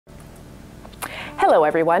Hello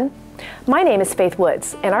everyone, my name is Faith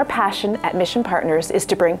Woods and our passion at Mission Partners is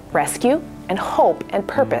to bring rescue and hope and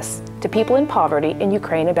purpose to people in poverty in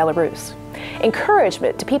Ukraine and Belarus,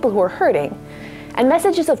 encouragement to people who are hurting, and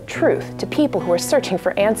messages of truth to people who are searching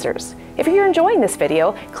for answers. If you're enjoying this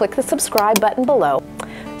video, click the subscribe button below.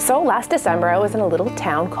 So last December I was in a little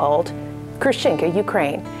town called Krushinka,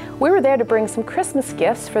 Ukraine. We were there to bring some Christmas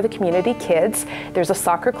gifts for the community kids. There's a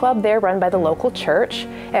soccer club there run by the local church,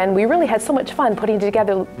 and we really had so much fun putting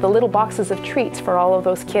together the little boxes of treats for all of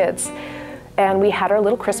those kids. And we had our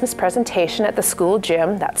little Christmas presentation at the school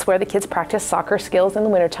gym. That's where the kids practice soccer skills in the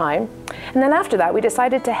wintertime. And then after that, we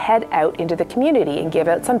decided to head out into the community and give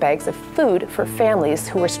out some bags of food for families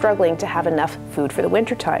who were struggling to have enough food for the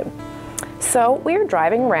wintertime. So we were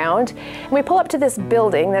driving around and we pull up to this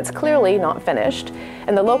building that's clearly not finished,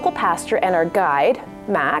 and the local pastor and our guide,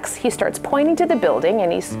 Max, he starts pointing to the building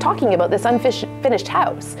and he's talking about this unfinished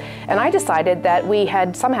house. And I decided that we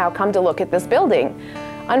had somehow come to look at this building.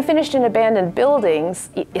 Unfinished and abandoned buildings,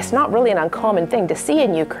 it's not really an uncommon thing to see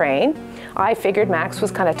in Ukraine. I figured Max was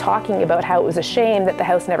kind of talking about how it was a shame that the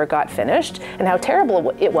house never got finished and how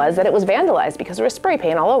terrible it was that it was vandalized because there was spray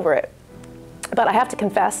paint all over it. But I have to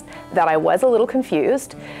confess that I was a little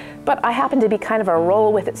confused, but I happen to be kind of a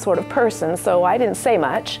roll with it sort of person, so I didn't say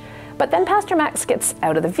much. But then Pastor Max gets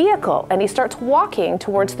out of the vehicle and he starts walking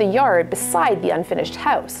towards the yard beside the unfinished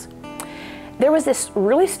house. There was this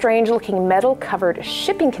really strange looking metal covered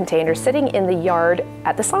shipping container sitting in the yard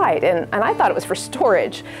at the side, and I thought it was for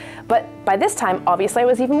storage. But by this time, obviously I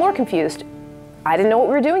was even more confused. I didn't know what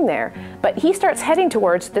we were doing there, but he starts heading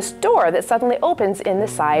towards this door that suddenly opens in the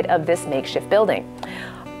side of this makeshift building.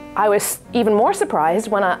 I was even more surprised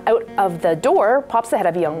when out of the door pops the head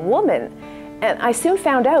of a young woman. And I soon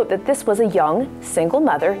found out that this was a young single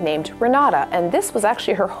mother named Renata, and this was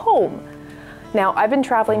actually her home. Now, I've been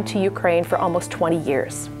traveling to Ukraine for almost 20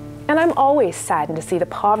 years, and I'm always saddened to see the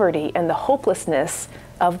poverty and the hopelessness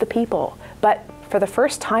of the people. But for the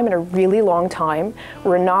first time in a really long time,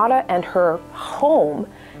 Renata and her home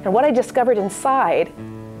and what I discovered inside,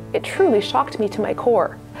 it truly shocked me to my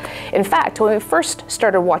core. In fact, when we first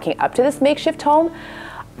started walking up to this makeshift home,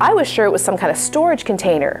 I was sure it was some kind of storage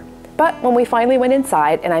container. But when we finally went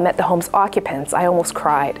inside and I met the home's occupants, I almost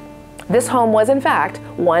cried. This home was in fact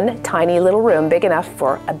one tiny little room big enough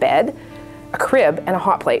for a bed, a crib, and a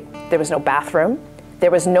hot plate. There was no bathroom,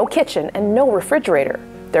 there was no kitchen, and no refrigerator.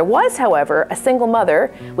 There was, however, a single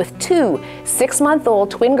mother with two 6-month-old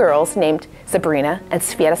twin girls named Sabrina and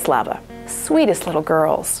Sviatoslava. Sweetest little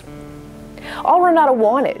girls. All Renata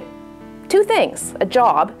wanted, two things: a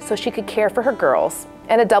job so she could care for her girls,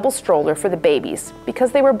 and a double stroller for the babies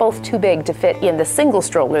because they were both too big to fit in the single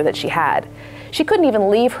stroller that she had. She couldn't even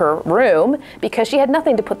leave her room because she had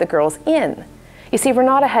nothing to put the girls in. You see,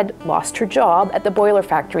 Renata had lost her job at the boiler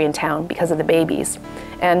factory in town because of the babies,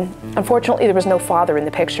 and unfortunately there was no father in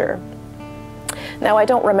the picture. Now, I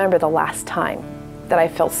don't remember the last time that I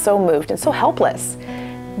felt so moved and so helpless.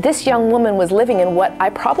 This young woman was living in what I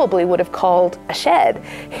probably would have called a shed.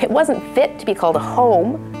 It wasn't fit to be called a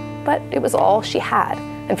home, but it was all she had.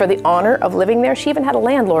 And for the honor of living there, she even had a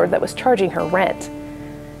landlord that was charging her rent.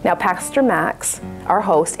 Now, Pastor Max, our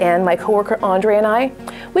host, and my coworker Andre and I,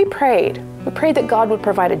 we prayed that God would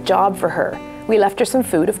provide a job for her. We left her some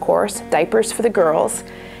food, of course, diapers for the girls,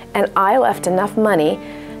 and I left enough money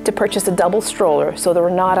to purchase a double stroller so that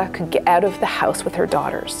Renata could get out of the house with her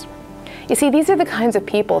daughters. You see, these are the kinds of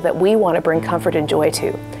people that we want to bring comfort and joy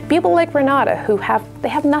to. People like Renata who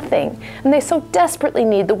have nothing, and they so desperately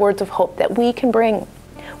need the words of hope that we can bring.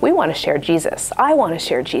 We want to share Jesus. I want to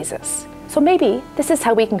share Jesus. So maybe this is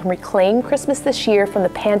how we can reclaim Christmas this year from the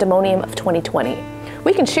pandemonium of 2020.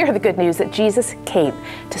 We can share the good news that Jesus came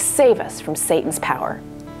to save us from Satan's power.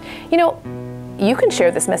 You know, you can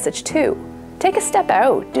share this message too. Take a step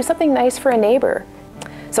out, do something nice for a neighbor.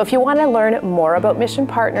 So if you want to learn more about Mission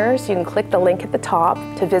Partners, you can click the link at the top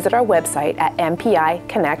to visit our website at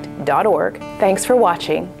mpiconnect.org. Thanks for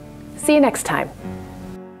watching. See you next time.